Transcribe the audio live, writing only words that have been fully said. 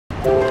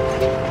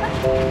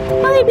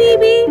Hi,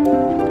 baby.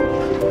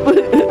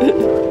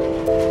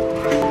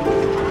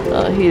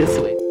 Oh, he is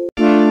sweet.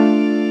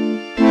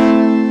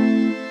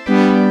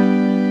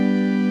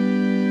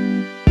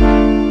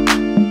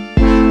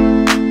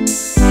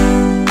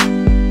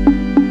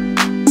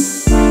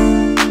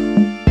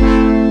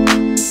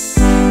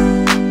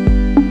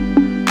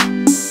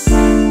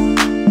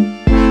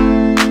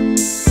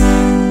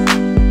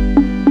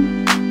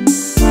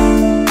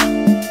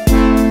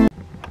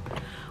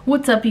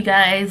 What's up, you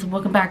guys?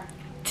 Welcome back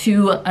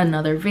to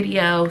another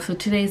video. So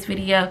today's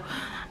video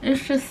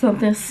is just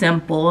something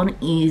simple and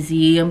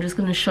easy. I'm just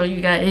going to show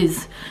you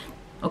guys,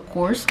 of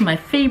course, my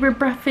favorite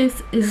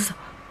breakfast is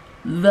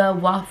the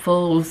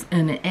waffles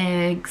and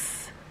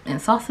eggs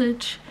and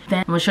sausage. Then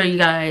I'm going to show you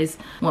guys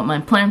what my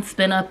plants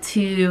been up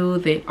to.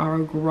 They are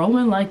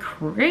growing like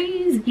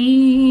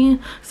crazy.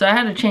 So I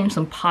had to change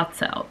some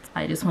pots out.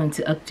 I just wanted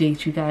to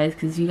update you guys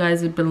because you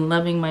guys have been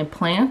loving my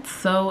plants.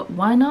 So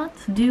why not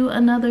do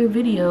another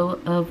video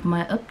of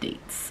my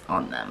updates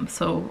on them?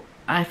 So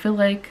I feel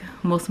like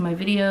most of my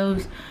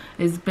videos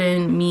has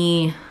been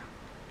me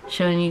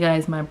showing you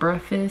guys my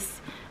breakfast.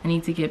 I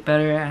need to get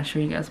better at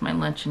showing you guys my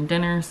lunch and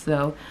dinner,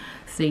 so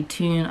stay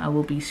tuned. I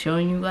will be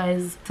showing you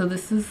guys. So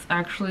this is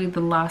actually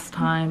the last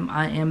time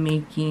I am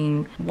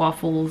making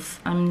waffles.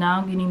 I'm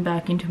now getting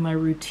back into my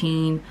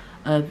routine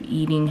of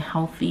eating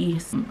healthy.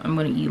 So I'm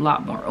going to eat a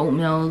lot more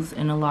oatmeals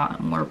and a lot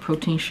more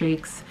protein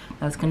shakes.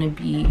 That's going to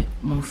be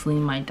mostly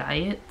my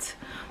diet.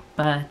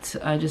 But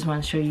I just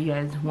want to show you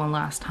guys one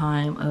last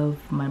time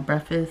of my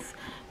breakfast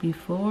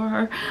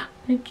before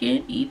I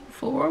can't eat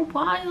for a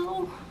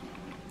while.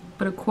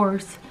 But of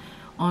course,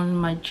 on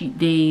my cheat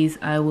days,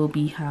 I will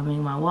be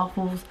having my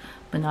waffles,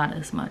 but not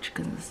as much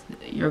because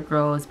your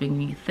girl is making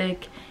me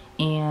thick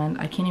and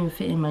I can't even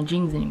fit in my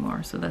jeans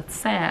anymore, so that's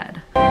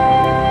sad.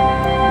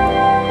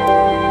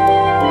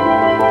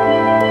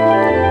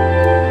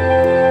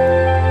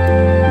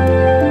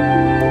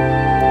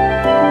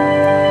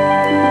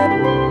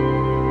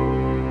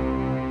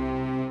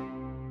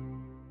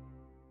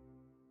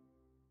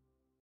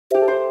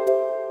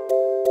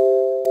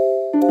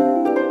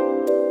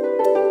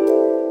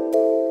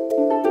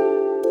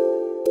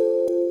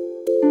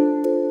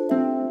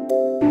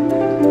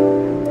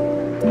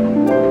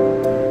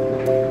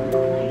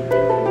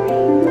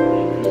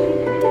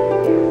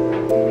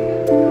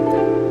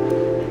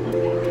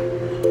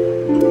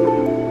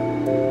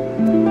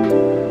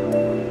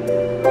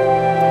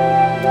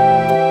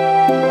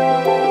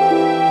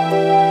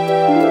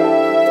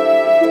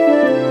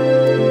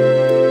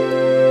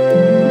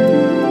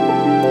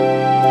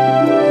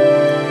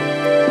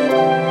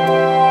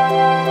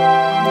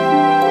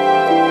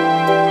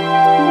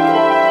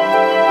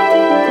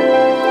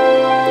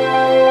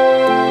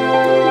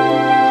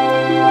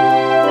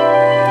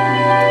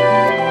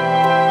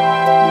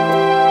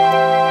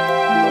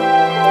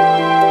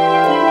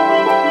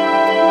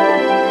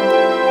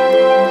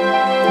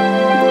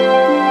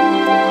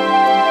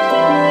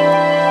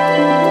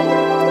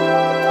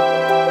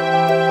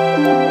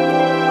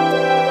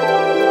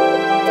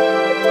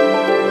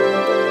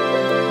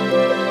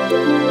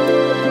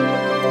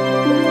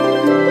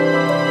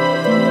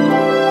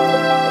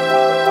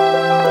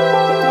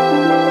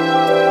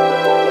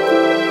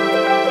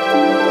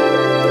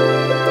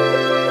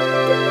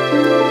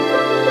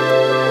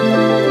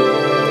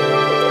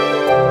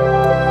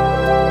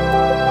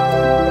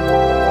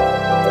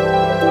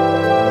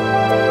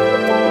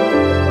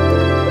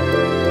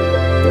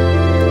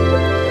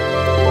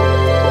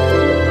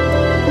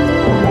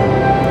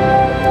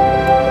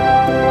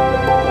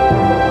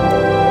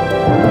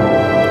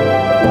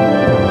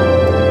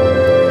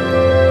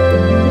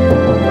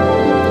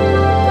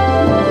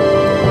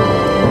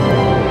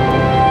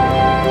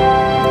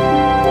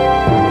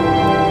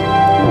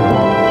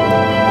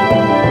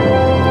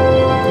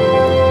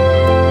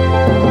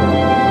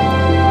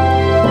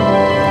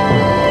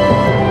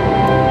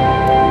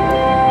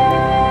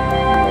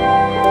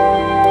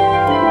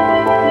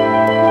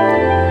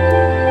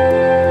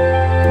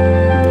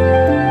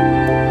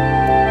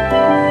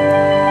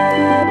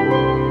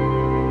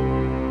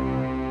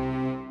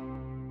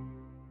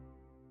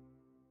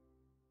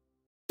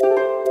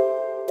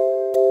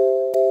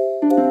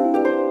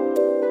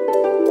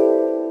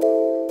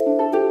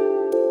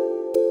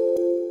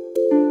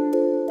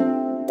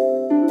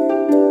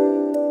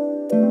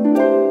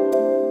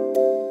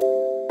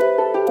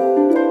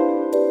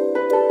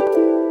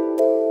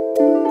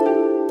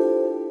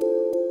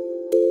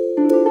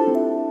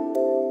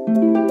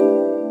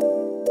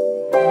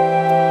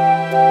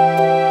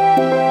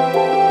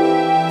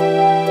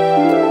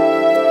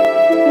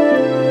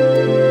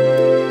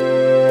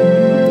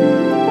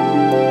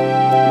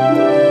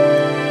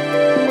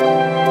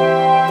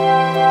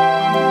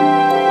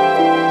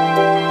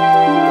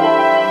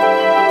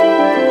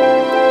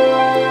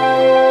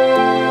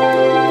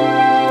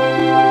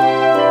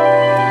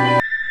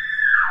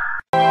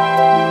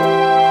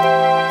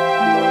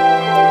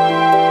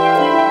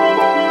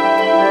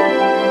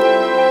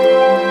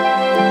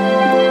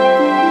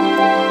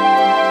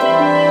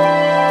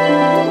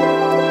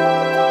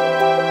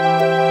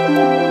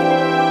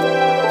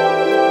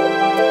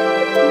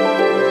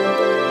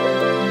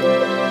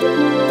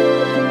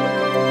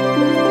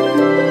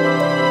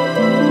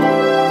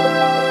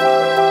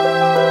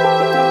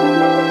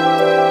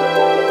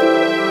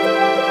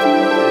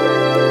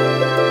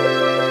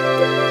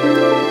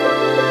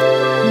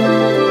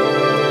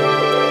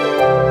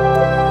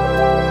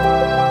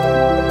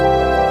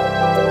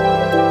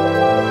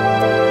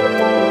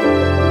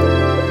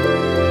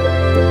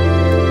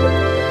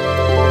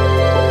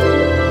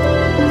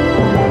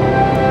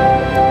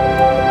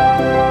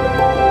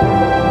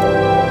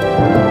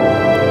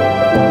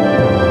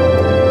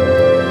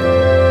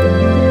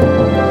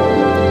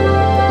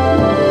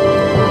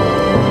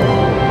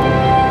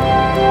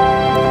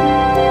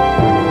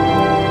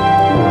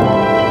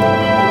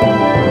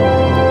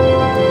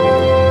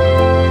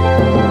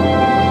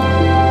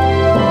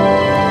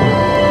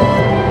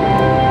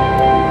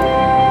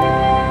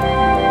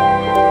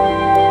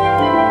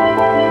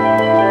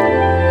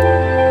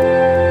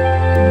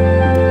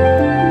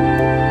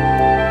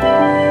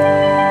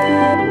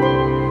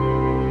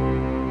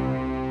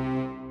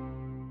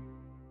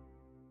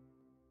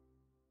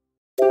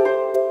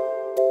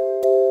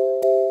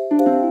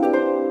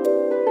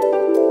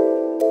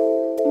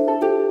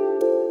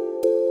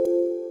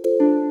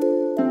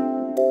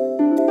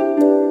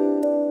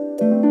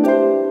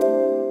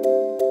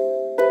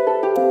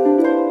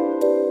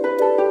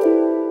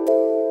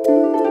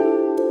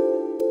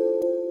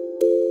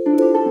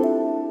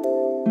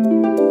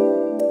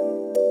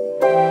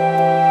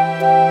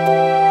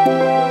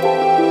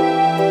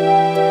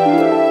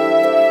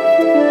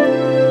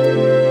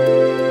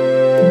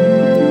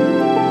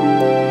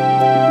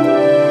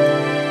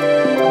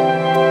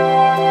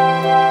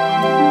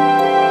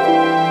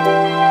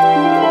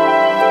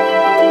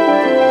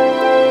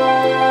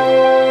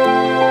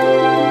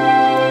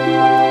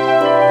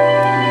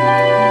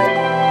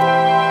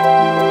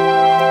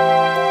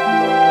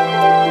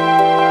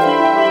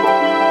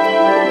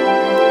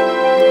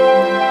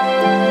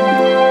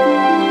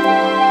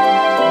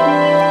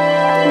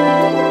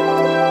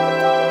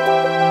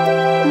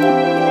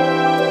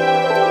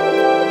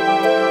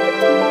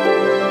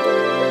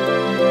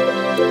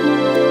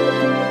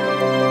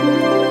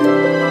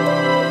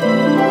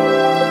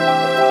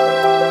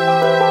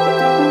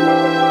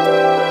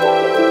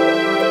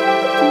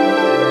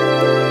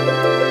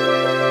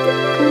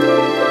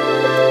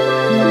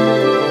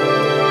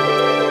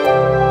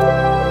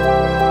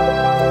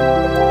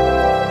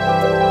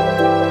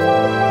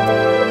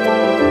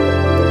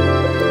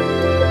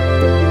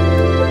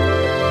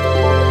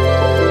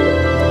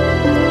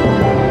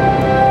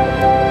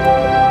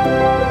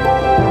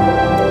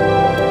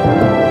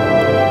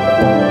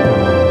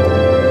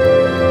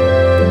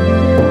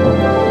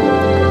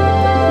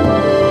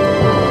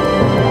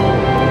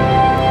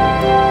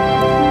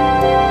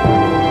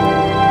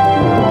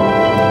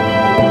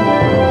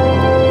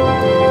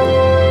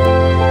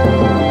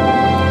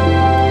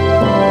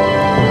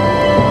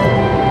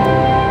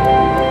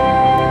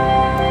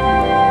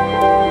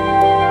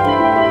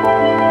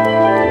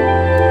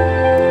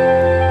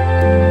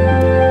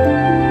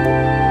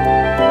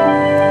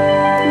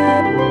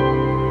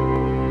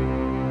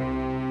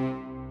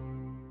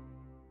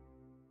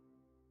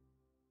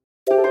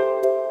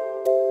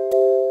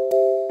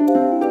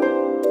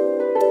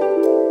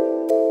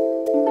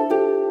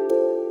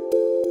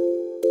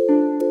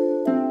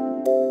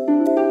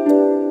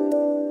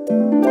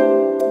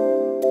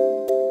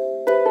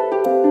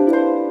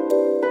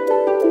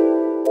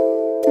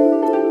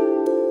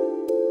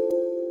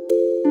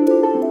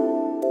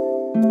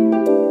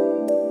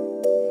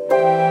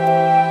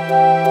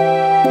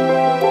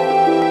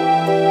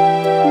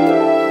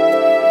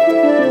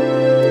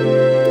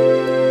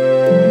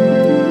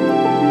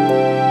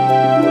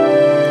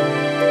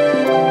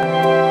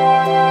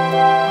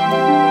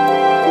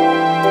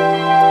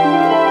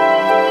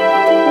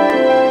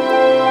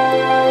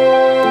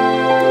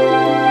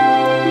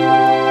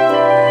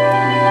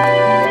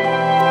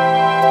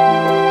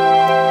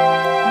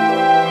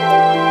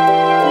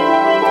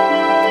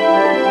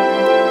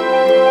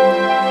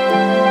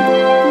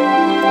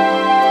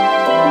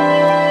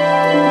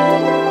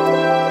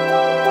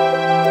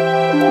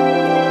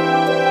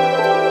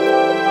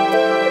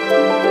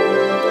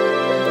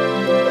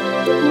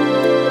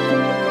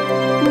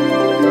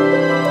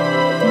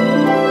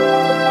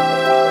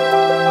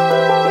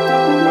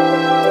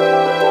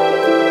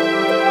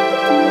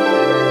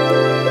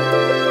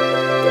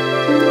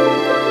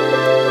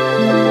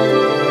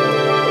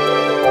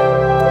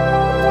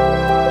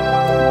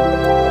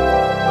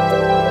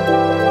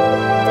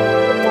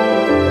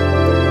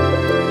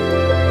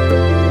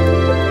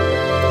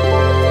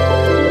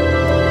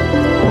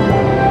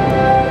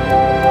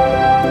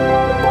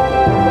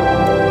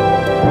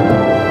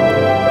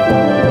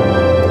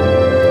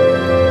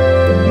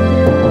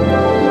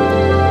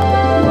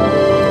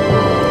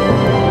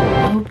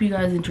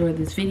 enjoyed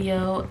this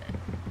video,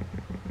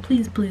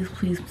 please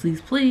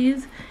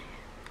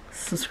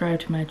subscribe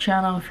to my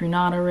channel if you're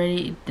not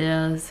already. It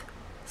does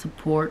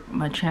support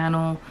my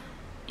channel.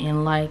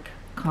 And like,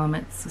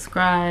 comment,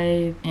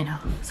 subscribe, and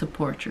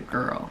support your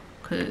girl,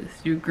 because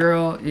your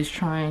girl is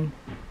trying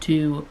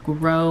to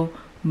grow,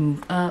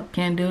 move up.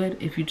 Can't do it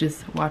if you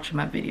just watch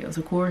my videos.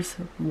 Of course,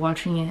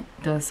 watching it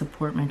does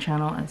support my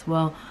channel as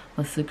well,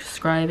 but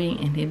subscribing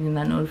and hitting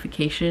that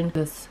notification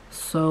does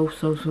so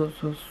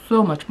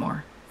much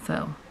more.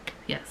 So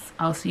yes,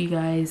 I'll see you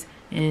guys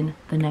in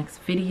the next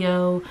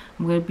video.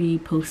 I'm going to be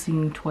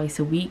posting twice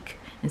a week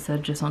instead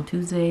of just on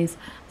Tuesdays,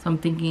 so I'm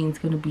thinking it's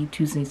going to be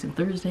Tuesdays and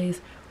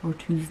Thursdays or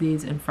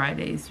Tuesdays and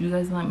Fridays. You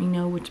guys let me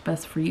know what's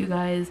best for you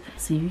guys.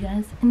 See you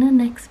guys in the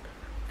next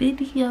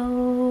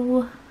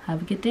video.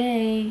 Have a good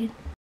day.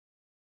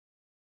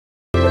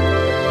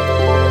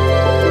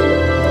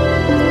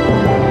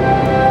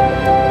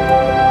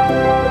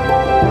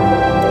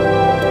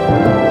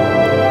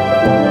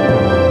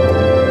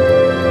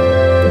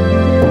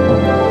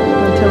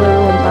 Tell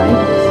everyone bye.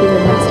 See you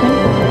next time.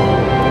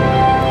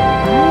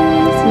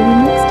 Bye. See you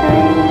next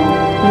time.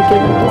 You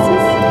give them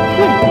kisses?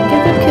 Here,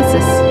 give them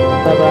kisses.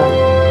 Bubba.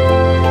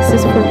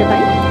 Kisses for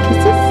goodbye.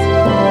 Kisses.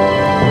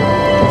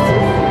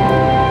 Kisses.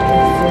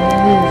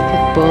 Kisses.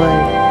 Good boy.